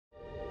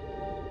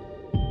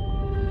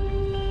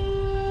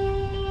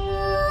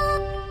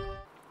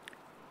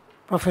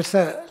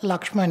Professor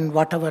Lakshman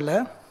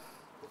Vatavala,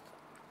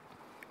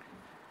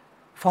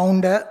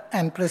 founder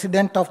and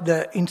president of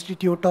the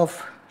Institute of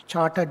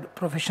Chartered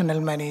Professional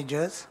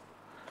Managers,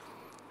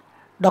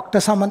 Dr.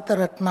 Samantha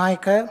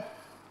Ratnayaka,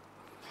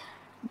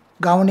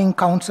 governing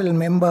council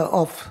member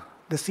of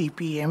the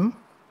CPM,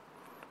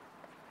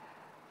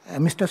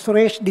 Mr.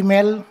 Suresh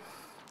Dimel,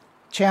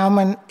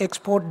 chairman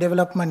Export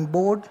Development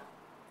Board,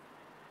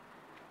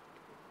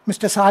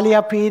 Mr.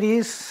 Salia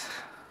Piris,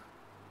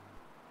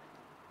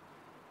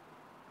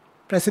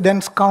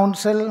 President's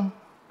Council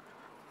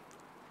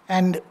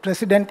and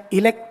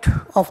President-elect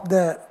of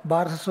the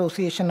Bar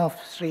Association of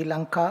Sri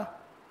Lanka,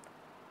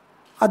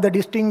 other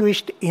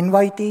distinguished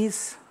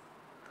invitees,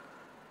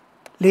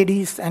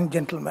 ladies and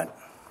gentlemen.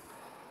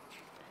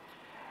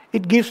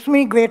 It gives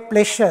me great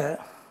pleasure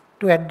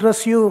to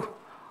address you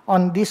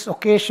on this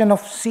occasion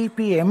of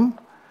CPM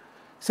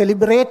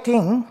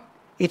celebrating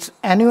its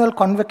annual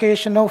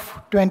convocation of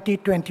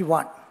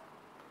 2021.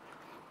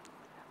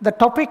 The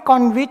topic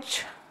on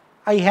which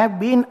I have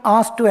been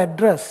asked to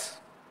address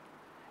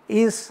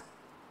is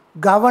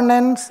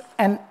governance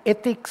and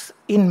ethics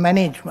in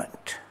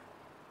management.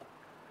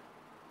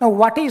 Now,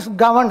 what is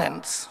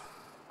governance?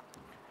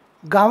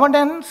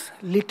 Governance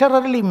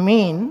literally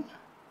means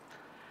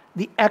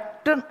the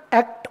act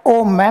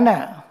or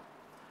manner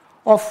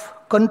of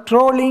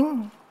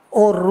controlling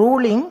or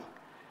ruling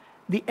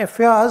the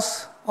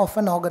affairs of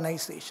an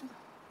organization.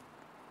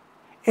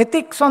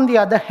 Ethics, on the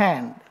other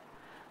hand,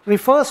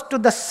 refers to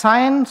the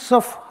science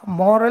of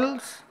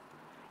morals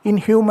in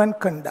human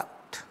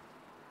conduct.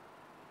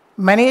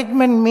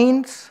 Management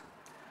means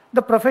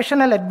the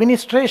professional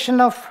administration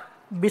of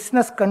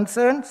business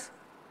concerns,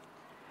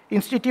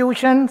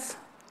 institutions,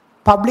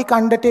 public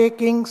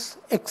undertakings,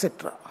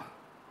 etc.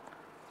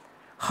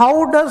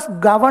 How does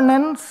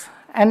governance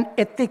and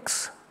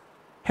ethics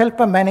help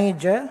a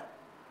manager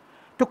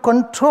to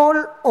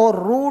control or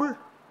rule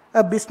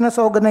a business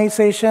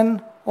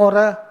organization or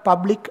a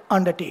public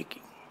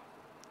undertaking?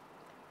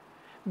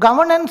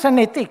 Governance and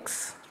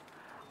ethics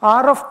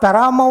are of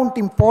paramount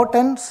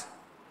importance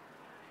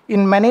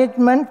in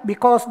management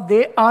because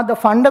they are the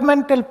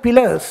fundamental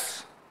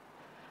pillars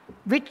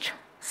which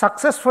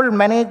successful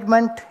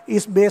management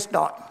is based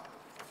on.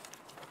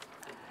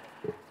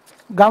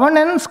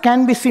 Governance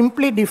can be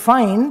simply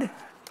defined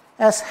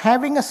as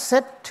having a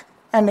set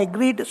and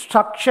agreed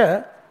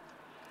structure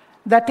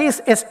that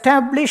is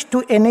established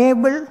to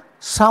enable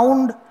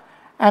sound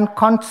and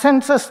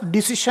consensus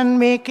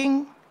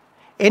decision-making,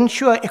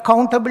 ensure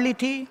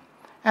accountability,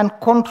 and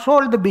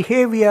control the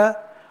behavior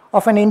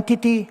of an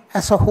entity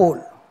as a whole.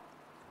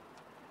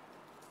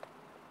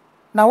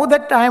 Now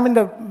that I am in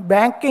the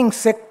banking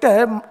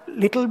sector,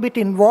 little bit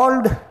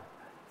involved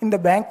in the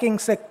banking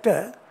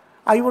sector,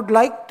 I would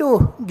like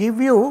to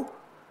give you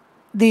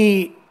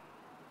the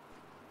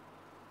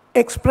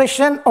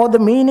expression or the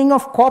meaning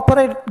of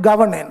corporate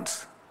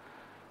governance.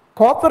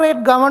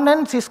 Corporate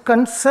governance is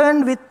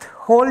concerned with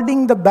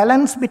holding the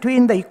balance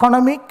between the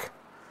economic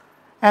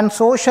and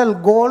social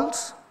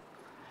goals,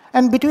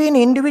 and between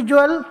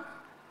individual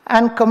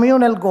and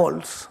communal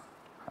goals.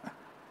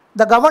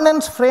 The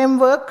governance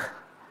framework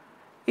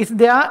is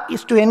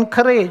to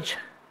encourage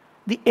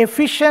the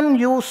efficient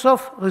use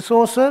of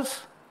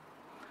resources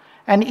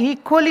and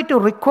equally to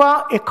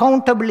require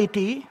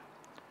accountability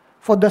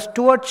for the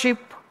stewardship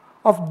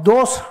of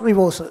those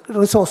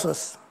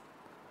resources.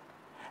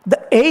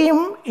 The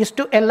aim is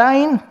to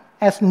align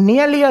as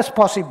nearly as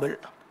possible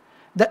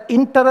the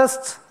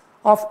interests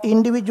of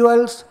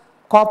individuals,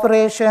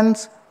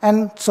 corporations,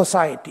 and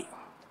society.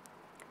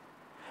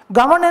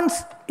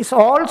 Governance is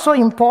also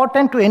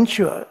important to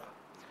ensure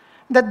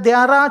that there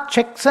are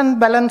checks and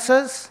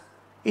balances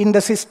in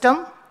the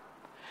system,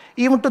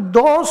 even to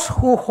those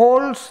who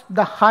hold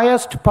the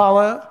highest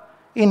power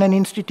in an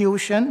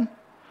institution,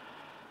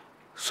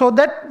 so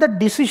that the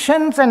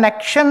decisions and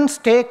actions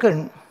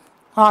taken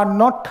are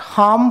not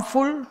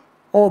harmful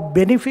or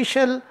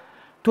beneficial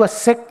to a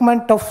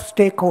segment of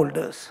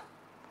stakeholders.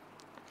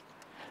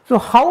 So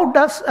how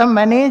does a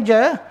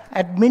manager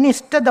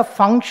administer the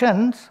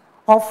functions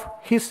of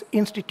his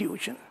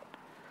institution?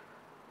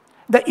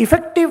 The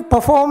effective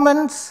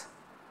performance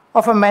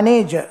of a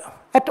manager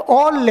at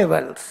all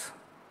levels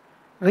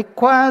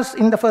requires,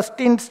 in the first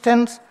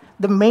instance,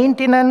 the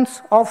maintenance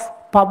of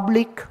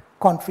public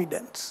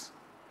confidence.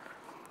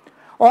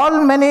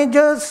 All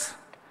managers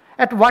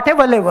at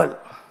whatever level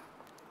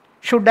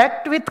should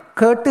act with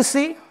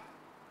courtesy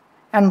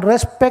and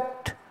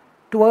respect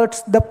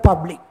towards the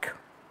public.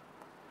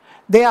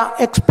 They are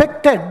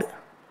expected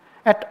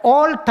at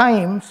all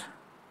times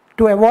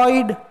to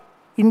avoid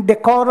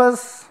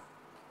indecorous,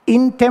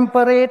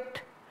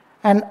 intemperate,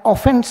 and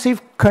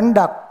offensive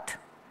conduct,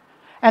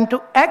 and to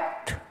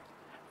act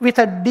with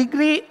a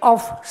degree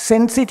of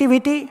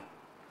sensitivity,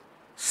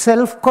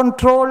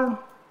 self-control,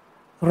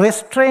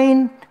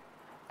 restraint,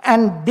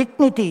 and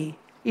dignity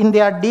in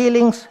their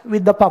dealings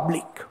with the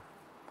public.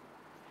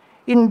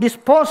 In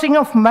disposing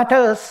of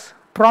matters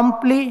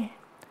promptly,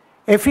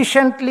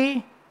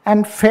 efficiently,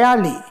 and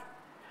fairly,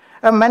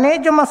 a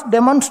manager must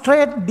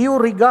demonstrate due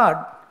regard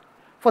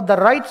for the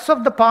rights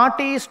of the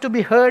parties to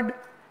be heard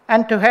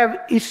and to have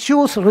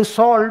issues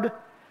resolved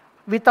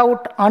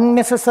without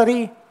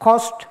unnecessary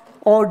cost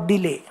or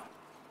delay.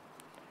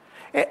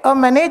 A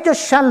manager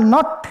shall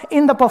not,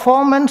 in the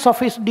performance of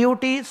his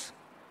duties,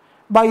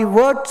 by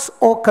words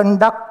or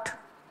conduct,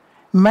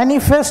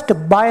 manifest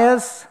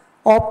bias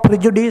or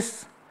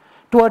prejudice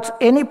towards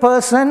any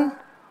person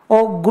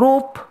or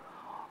group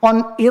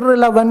on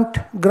irrelevant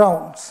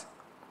grounds.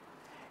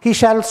 He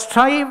shall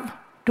strive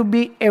to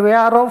be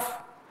aware of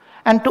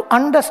and to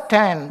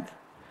understand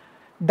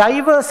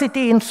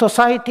diversity in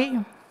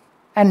society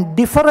and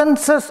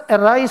differences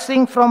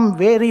arising from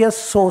various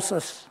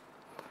sources,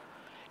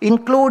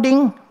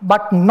 including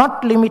but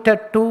not limited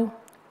to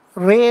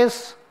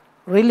race,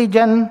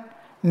 religion,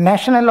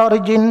 national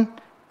origin,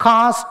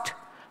 caste,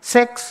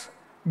 sex,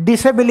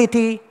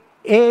 disability,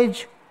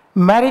 age,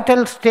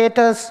 marital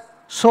status,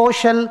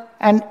 social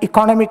and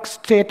economic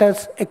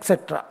status,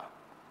 etc.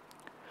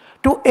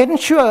 To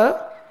ensure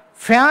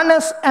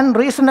fairness and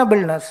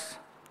reasonableness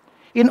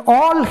in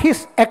all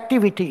his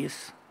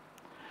activities,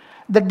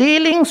 the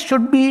dealings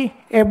should be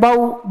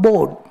above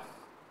board.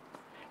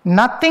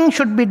 Nothing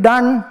should be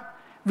done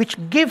which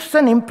gives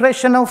an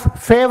impression of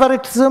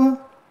favoritism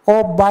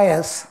or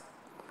bias.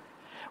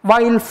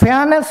 While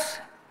fairness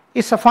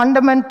is a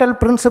fundamental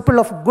principle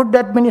of good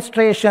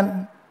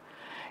administration,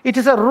 it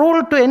is a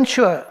rule to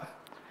ensure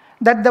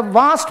that the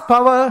vast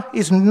power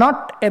is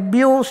not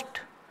abused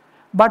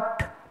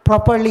but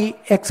properly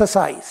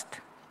exercised.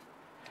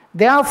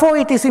 Therefore,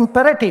 it is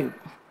imperative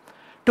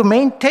to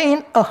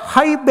maintain a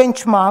high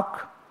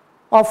benchmark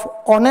of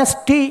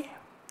honesty,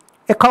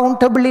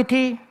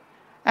 accountability,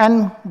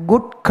 and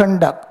good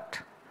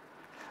conduct.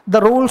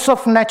 The rules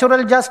of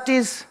natural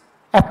justice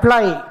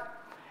apply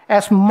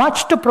as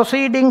much to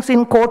proceedings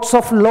in courts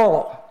of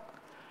law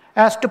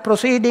as to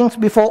proceedings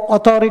before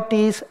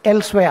authorities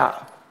elsewhere.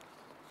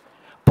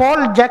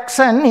 Paul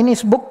Jackson, in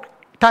his book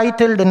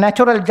titled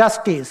Natural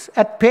Justice,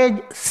 at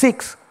page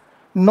 6,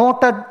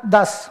 noted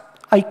thus,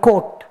 I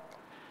quote,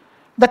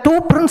 "The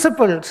two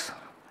principles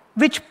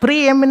which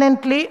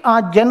preeminently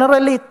are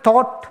generally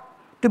thought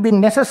to be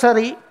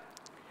necessary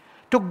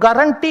to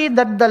guarantee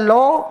that the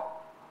law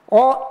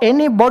or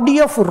any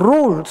body of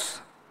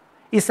rules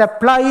is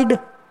applied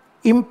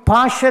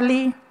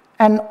impartially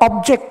and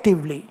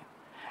objectively,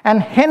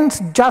 and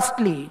hence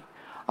justly,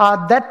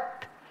 are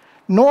that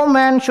no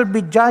man should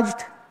be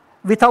judged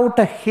without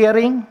a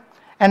hearing,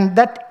 and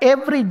that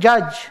every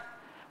judge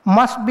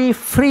must be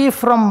free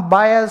from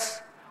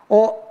bias,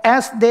 or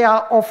as they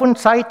are often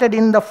cited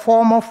in the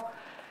form of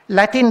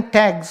Latin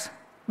tags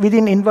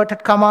within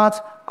inverted commas,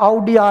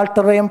 audi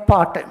alteram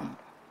partem,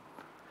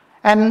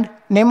 and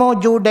nemo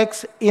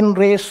judex in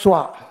re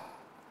sua.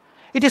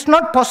 It is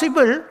not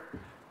possible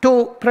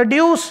to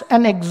produce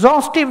an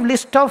exhaustive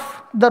list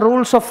of the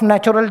rules of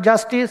natural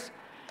justice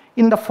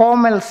in the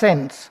formal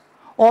sense,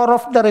 or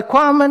of the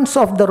requirements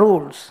of the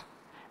rules,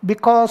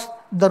 because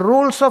the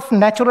rules of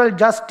natural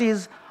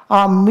justice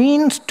are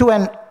means to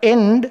an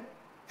end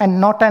and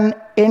not an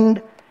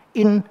end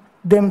in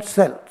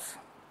themselves.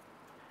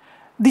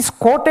 This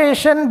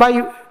quotation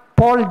by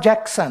Paul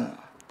Jackson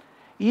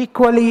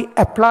equally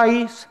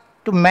applies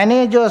to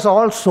managers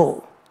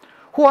also,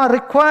 who are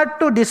required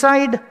to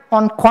decide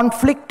on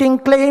conflicting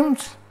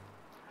claims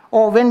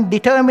or when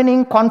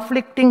determining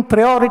conflicting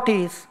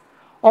priorities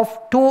of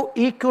two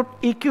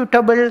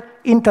equitable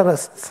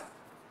interests.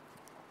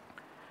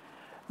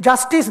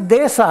 Justice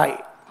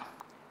Desai,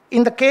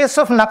 in the case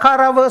of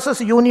Nakara versus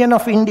Union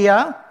of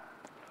India,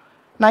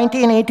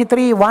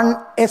 1983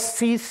 1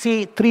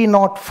 SCC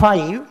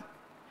 305,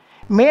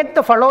 made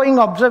the following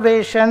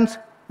observations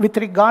with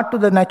regard to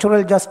the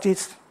natural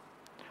justice.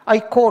 I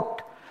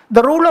quote,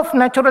 "The rule of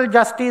natural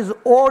justice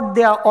owed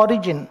their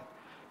origin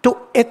to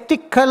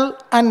ethical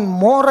and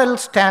moral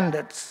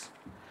standards.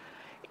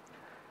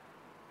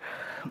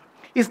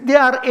 Is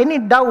there any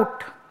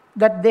doubt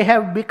that they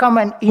have become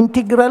an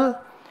integral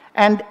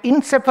and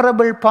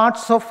inseparable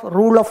parts of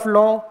rule of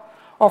law,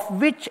 of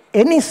which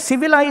any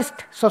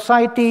civilized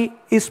society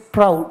is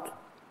proud?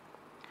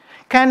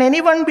 Can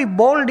anyone be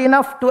bold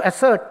enough to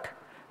assert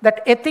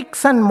that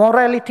ethics and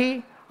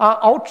morality are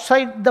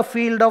outside the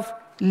field of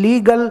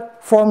legal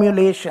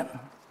formulation?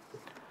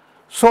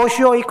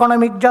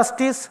 Socio-economic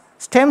justice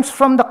stems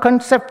from the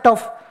concept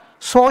of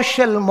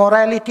social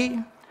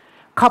morality,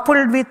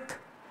 coupled with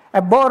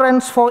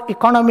abhorrence for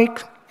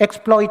economic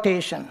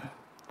exploitation.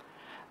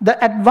 The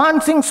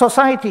advancing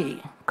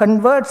society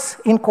converts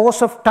in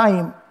course of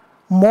time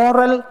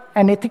moral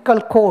and ethical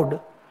code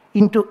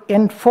into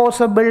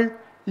enforceable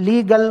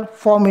legal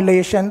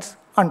formulations,"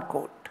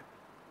 unquote.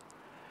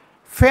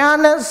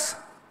 Fairness,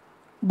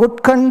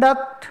 good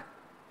conduct,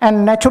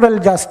 and natural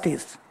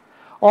justice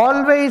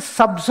always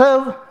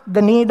subserve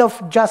the need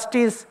of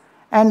justice,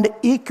 and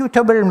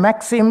equitable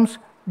maxims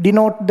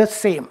denote the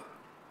same.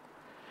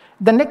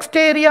 The next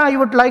area I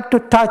would like to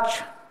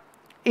touch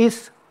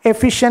is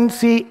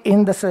efficiency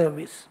in the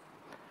service.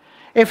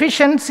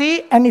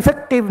 Efficiency and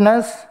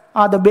effectiveness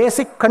are the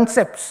basic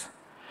concepts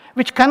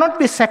which cannot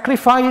be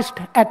sacrificed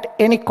at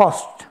any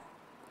cost.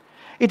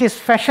 it is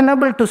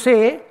fashionable to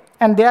say,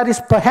 and there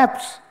is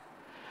perhaps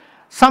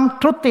some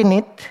truth in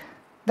it,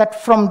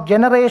 that from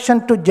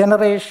generation to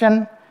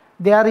generation,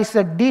 there is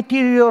a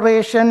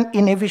deterioration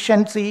in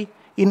efficiency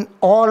in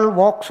all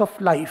walks of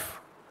life.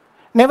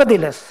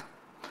 Nevertheless,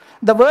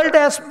 the world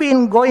has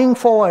been going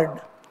forward,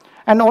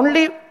 and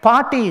only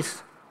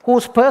parties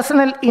whose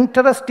personal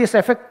interest is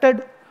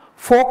affected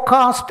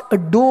forecast a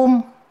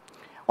doom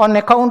on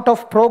account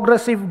of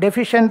progressive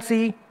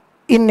deficiency,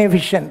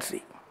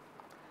 inefficiency.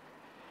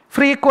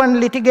 Frequent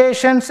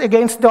litigations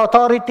against the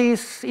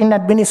authorities in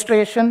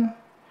administration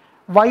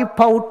wipe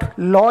out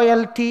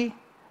loyalty,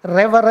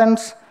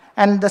 reverence,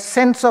 and the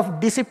sense of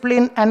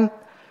discipline and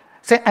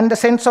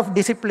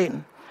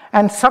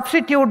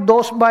substitute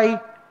those by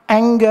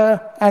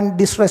anger and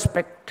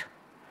disrespect.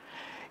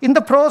 In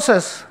the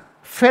process,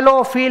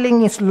 fellow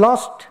feeling is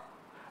lost,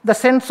 the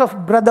sense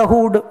of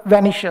brotherhood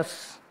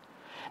vanishes.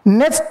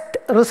 Next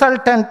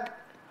resultant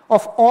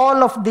of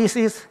all of this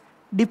is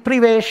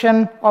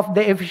deprivation of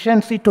the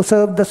efficiency to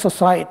serve the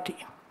society.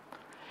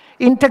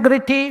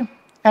 Integrity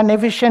and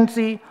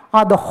efficiency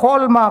are the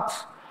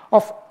hallmarks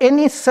of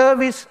any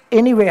service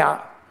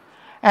anywhere,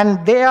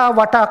 and they are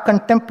what are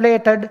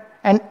contemplated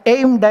and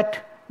aimed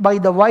at by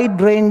the wide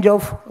range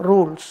of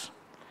rules.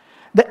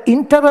 The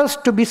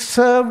interest to be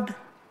served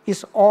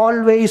is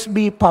always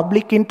be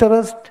public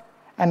interest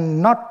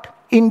and not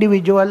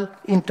individual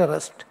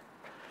interest.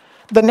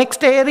 The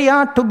next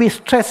area to be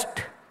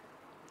stressed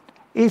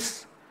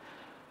is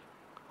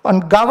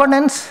on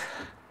governance.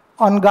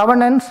 On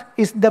governance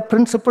is the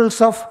principles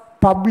of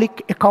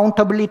public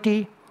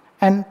accountability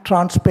and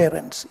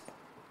transparency.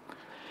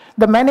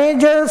 The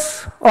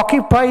managers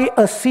occupy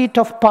a seat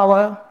of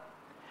power.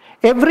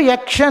 Every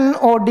action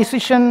or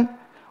decision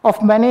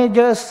of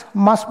managers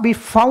must be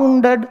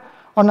founded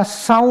on a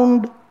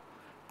sound,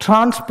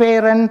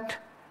 transparent,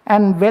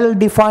 and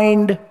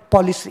well-defined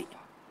policy.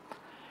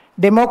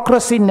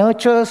 Democracy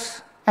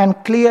nurtures and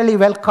clearly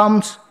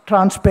welcomes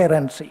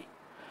transparency.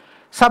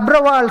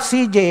 Sabrawal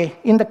CJ,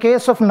 in the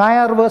case of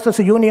Nair versus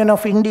Union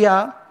of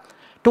India,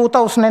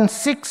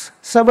 2006,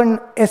 7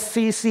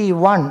 SCC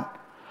 1,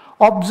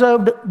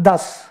 observed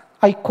thus,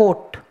 I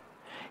quote,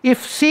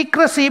 "If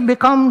secrecy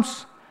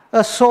becomes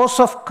a source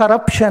of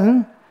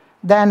corruption,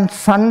 then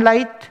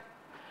sunlight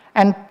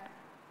and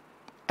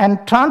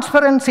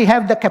transparency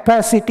have the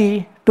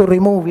capacity to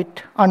remove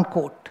it,"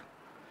 unquote.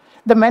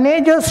 The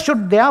managers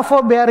should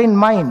therefore bear in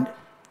mind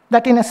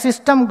that in a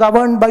system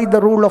governed by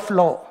the rule of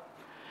law,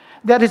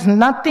 there is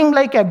nothing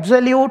like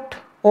absolute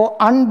or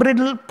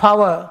unbridled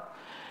power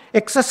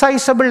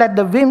exercisable at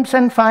the whims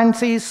and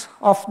fancies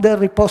of the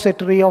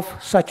repository of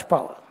such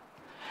power.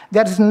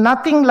 There is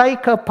nothing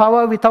like a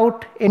power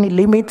without any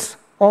limits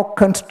or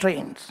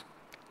constraints.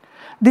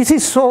 This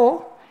is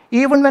so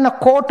even when a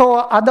court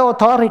or other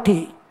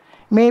authority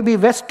may be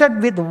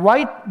vested with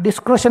wide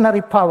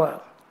discretionary power,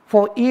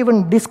 for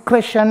even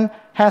discretion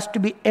has to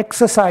be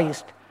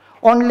exercised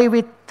only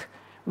with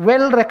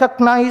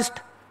well-recognized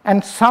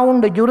and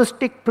sound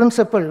heuristic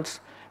principles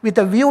with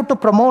a view to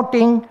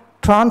promoting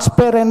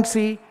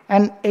transparency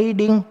and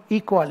aiding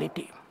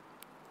equality.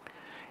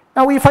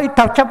 Now, if I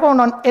touch upon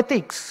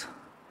ethics,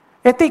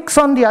 ethics,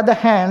 on the other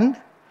hand,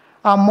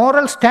 are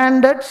moral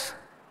standards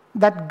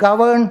that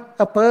govern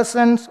a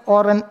person's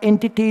or an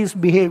entity's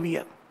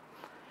behavior.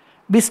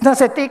 Business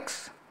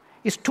ethics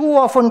is too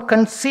often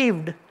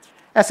conceived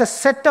as a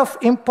set of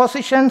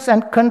impositions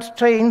and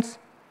constraints,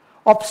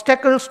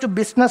 obstacles to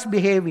business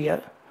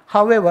behavior.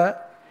 However,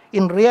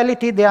 in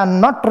reality, they are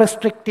not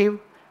restrictive,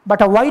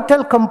 but a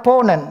vital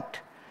component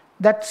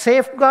that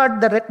safeguards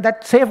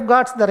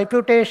the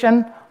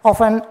reputation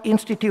of an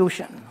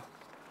institution.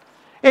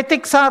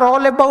 Ethics are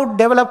all about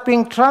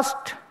developing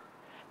trust,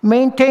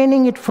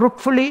 maintaining it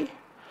fruitfully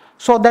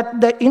so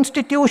that the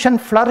institution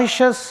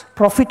flourishes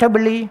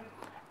profitably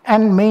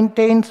and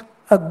maintains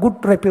a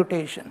good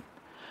reputation.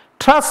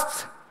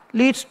 Trust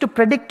leads to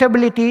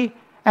predictability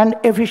and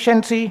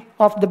efficiency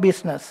of the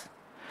business.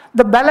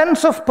 The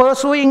balance of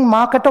pursuing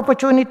market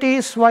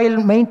opportunities while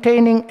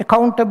maintaining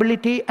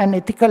accountability and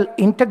ethical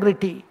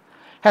integrity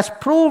has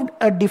proved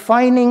a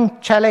defining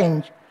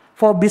challenge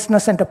for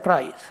business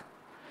enterprise.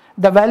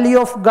 The value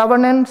of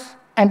governance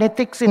and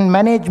ethics in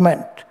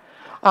management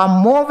are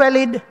more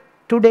valid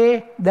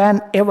today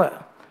than ever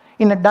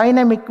in a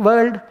dynamic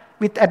world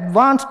with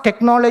advanced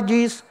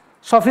technologies,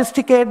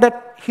 sophisticated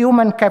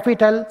human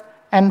capital,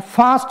 and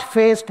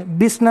fast-paced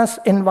business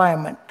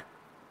environment.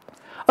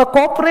 A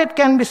corporate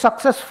can be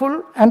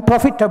successful and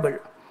profitable,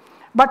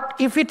 but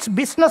if its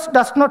business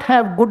does not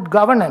have good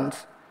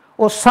governance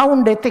or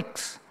sound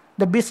ethics,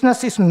 the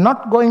business is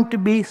not going to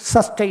be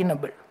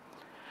sustainable.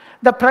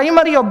 The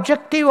primary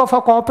objective of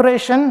a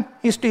corporation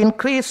is to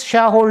increase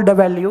shareholder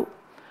value.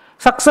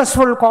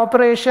 Successful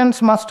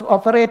corporations must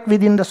operate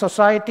within the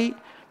society.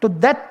 To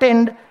that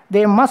end,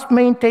 they must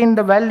maintain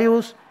the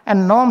values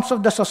and norms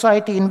of the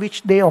society in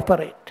which they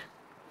operate.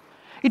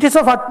 It is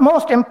of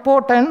utmost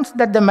importance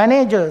that the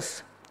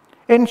managers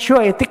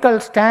ensure ethical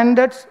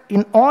standards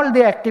in all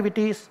their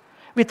activities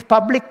with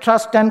public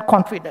trust and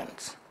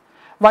confidence.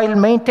 while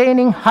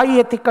maintaining high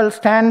ethical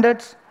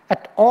standards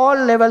at all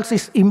levels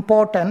is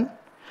important,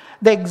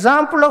 the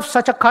example of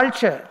such a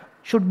culture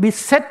should be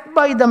set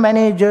by the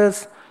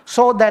managers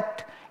so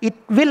that it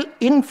will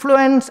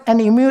influence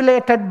and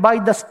emulated by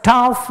the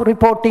staff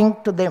reporting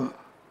to them.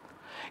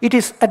 It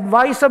is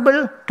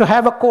advisable to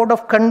have a code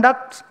of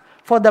conduct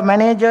for the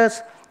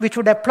managers which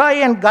would apply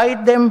and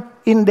guide them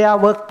in their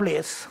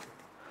workplace.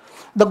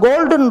 The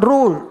golden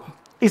rule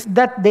is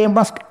that they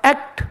must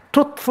act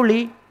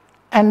truthfully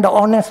and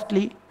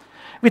honestly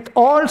with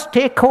all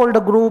stakeholder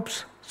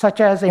groups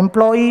such as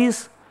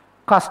employees,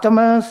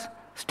 customers,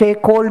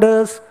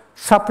 stakeholders,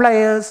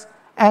 suppliers,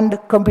 and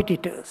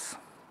competitors.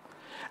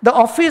 The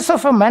office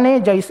of a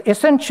manager is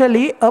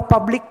essentially a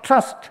public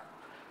trust.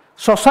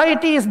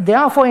 Society is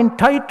therefore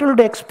entitled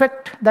to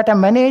expect that a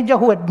manager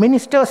who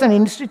administers an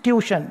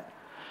institution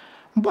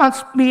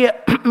must be a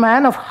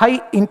man of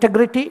high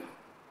integrity,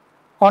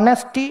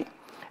 honesty,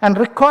 and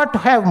required to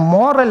have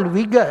moral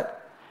vigor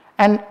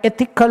and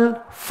ethical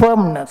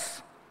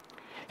firmness.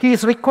 He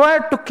is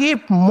required to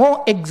keep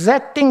more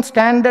exacting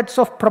standards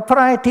of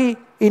propriety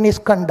in his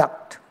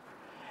conduct.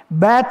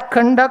 Bad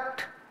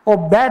conduct or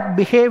bad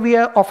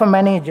behavior of a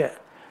manager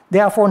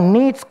therefore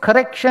needs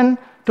correction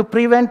to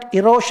prevent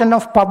erosion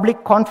of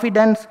public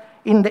confidence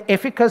in the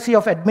efficacy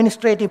of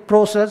administrative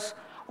process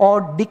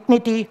or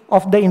dignity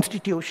of the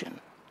institution.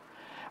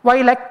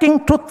 While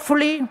acting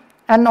truthfully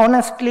and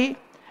honestly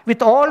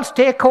with all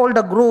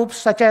stakeholder groups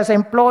such as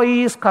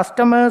employees,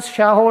 customers,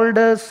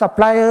 shareholders,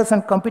 suppliers,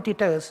 and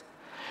competitors,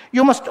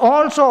 you must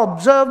also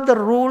observe the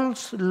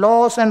rules,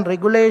 laws, and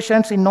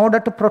regulations in order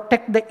to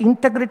protect the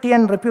integrity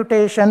and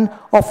reputation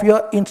of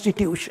your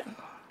institution.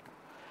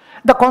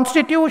 The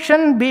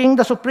Constitution, being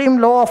the supreme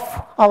law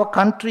of our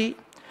country,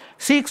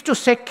 seeks to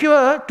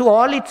secure to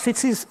all its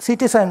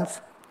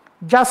citizens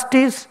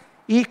justice,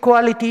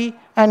 equality,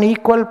 and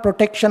equal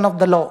protection of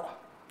the law.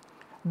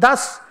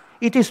 Thus,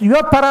 it is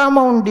your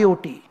paramount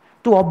duty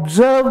to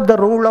observe the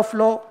rule of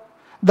law.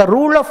 The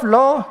rule of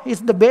law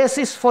is the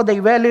basis for the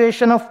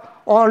evaluation of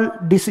all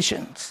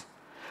decisions.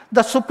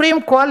 The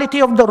supreme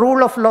quality of the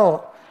rule of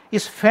law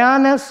is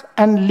fairness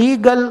and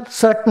legal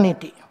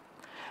certainty.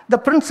 The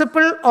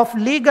principle of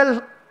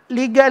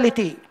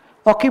legality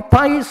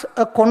occupies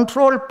a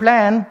control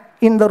plan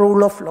in the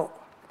rule of law.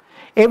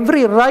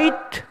 Every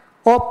right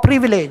or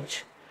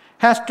privilege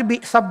has to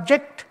be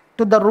subject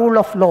to the rule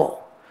of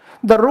law.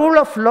 The rule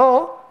of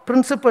law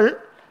principle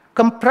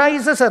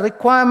comprises a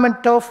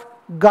requirement of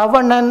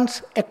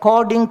governance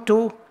according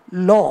to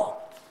law.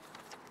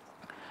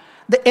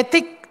 The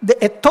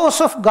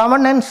ethos of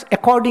governance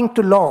according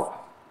to law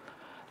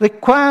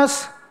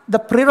requires the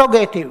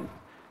prerogative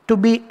to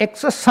be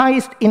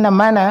exercised in a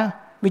manner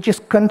which is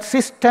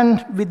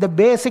consistent with the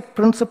basic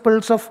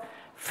principles of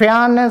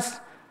fairness,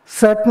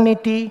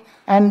 certainty,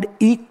 and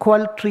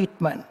equal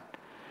treatment.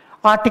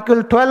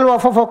 Article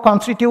 12 of our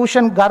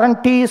Constitution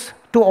guarantees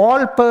to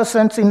all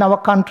persons in our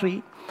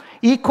country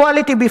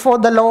equality before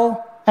the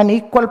law and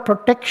equal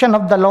protection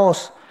of the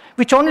laws,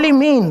 which only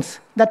means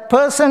that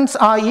persons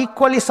are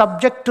equally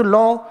subject to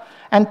law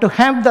and to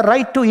have the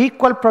right to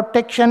equal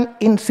protection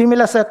in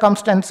similar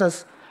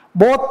circumstances,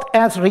 both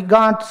as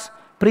regards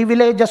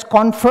privileges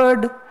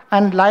conferred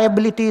and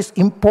liabilities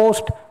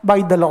imposed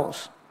by the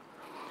laws.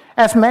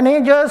 As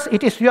managers,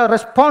 it is your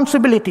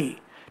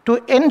responsibility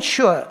to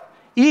ensure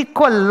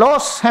equal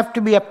laws have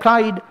to be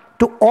applied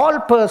to all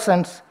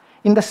persons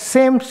in the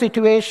same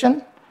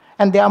situation,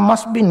 and there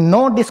must be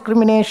no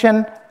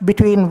discrimination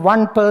between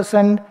one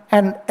person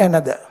and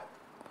another.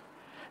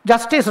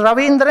 Justice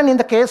Ravindran, in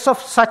the case of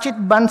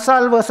Sachit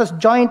Bansal versus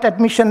Joint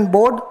Admission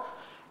Board,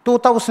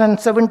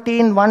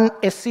 2017, 1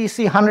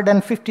 SCC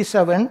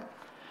 157,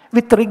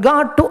 with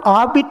regard to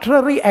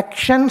arbitrary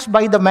actions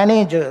by the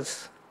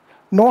managers,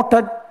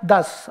 noted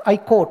thus, I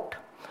quote,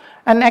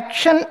 "An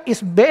action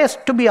is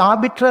based to be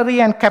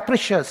arbitrary and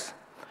capricious,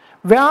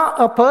 where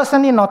a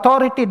person in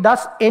authority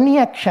does any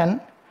action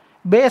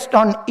based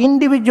on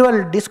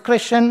individual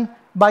discretion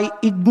by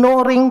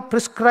ignoring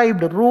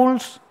prescribed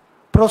rules,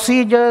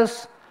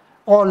 procedures,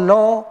 or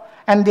law,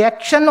 and the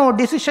action or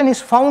decision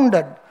is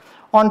founded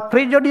on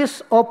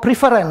prejudice or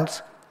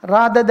preference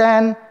rather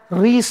than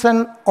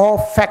reason or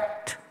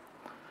fact.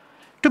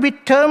 To be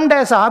termed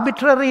as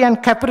arbitrary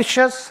and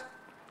capricious,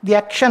 the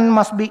action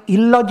must be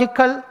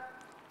illogical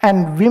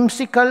and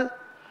whimsical,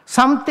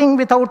 something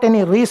without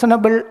any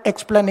reasonable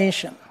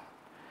explanation.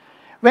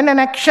 When an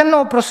action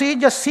or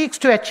procedure seeks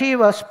to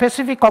achieve a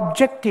specific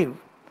objective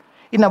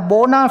in a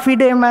bona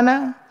fide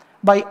manner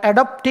by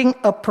adopting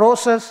a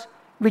process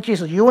which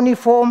is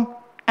uniform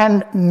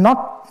and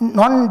not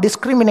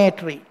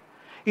non-discriminatory,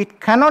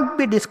 it cannot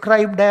be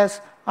described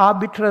as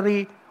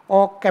arbitrary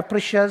or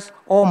capricious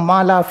or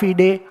mala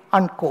fide,"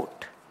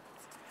 unquote.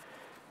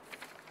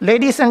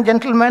 Ladies and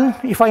gentlemen,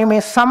 if I may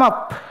sum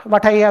up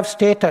what I have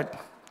stated,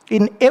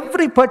 in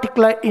every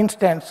particular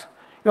instance,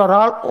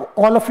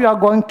 all of you are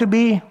going to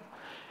be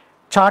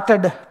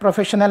chartered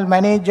professional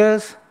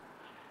managers.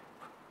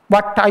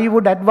 What I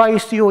would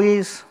advise you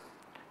is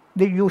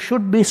that you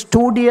should be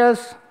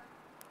studious,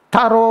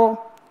 thorough,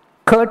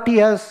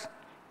 courteous,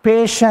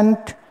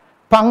 patient,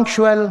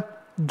 punctual,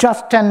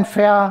 just and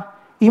fair,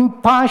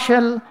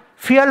 impartial,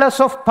 fearless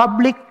of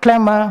public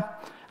clamor,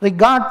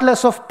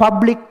 regardless of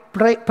public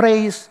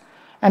praise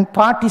and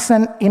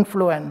partisan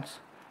influence.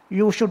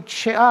 You should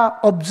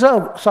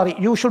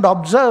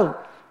observe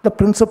the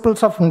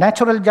principles of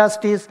natural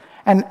justice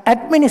and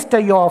administer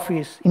your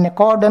office in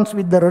accordance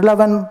with the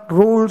relevant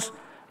rules,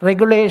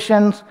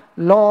 regulations,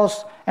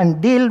 laws,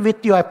 and deal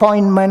with your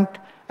appointment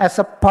as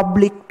a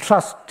public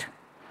trust.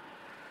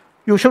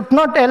 You should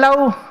not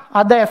allow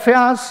other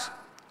affairs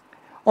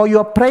or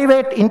your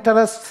private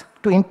interests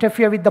to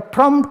interfere with the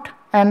prompt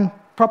and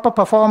proper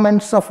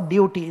performance of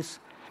duties,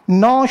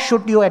 nor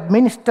should you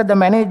administer the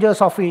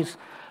manager's office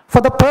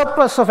for the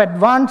purpose of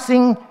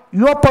advancing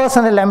your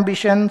personal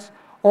ambitions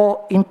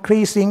or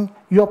increasing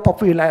your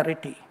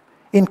popularity.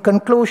 In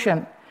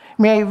conclusion,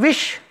 may I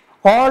wish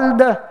all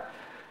the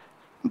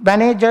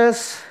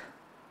managers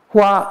who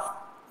are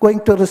going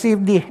to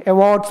receive the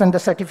awards and the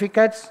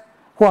certificates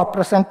who are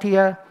present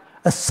here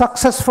a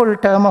successful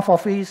term of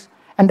office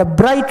and a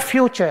bright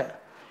future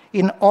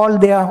in all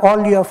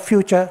your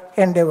future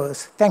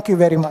endeavors. Thank you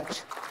very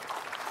much.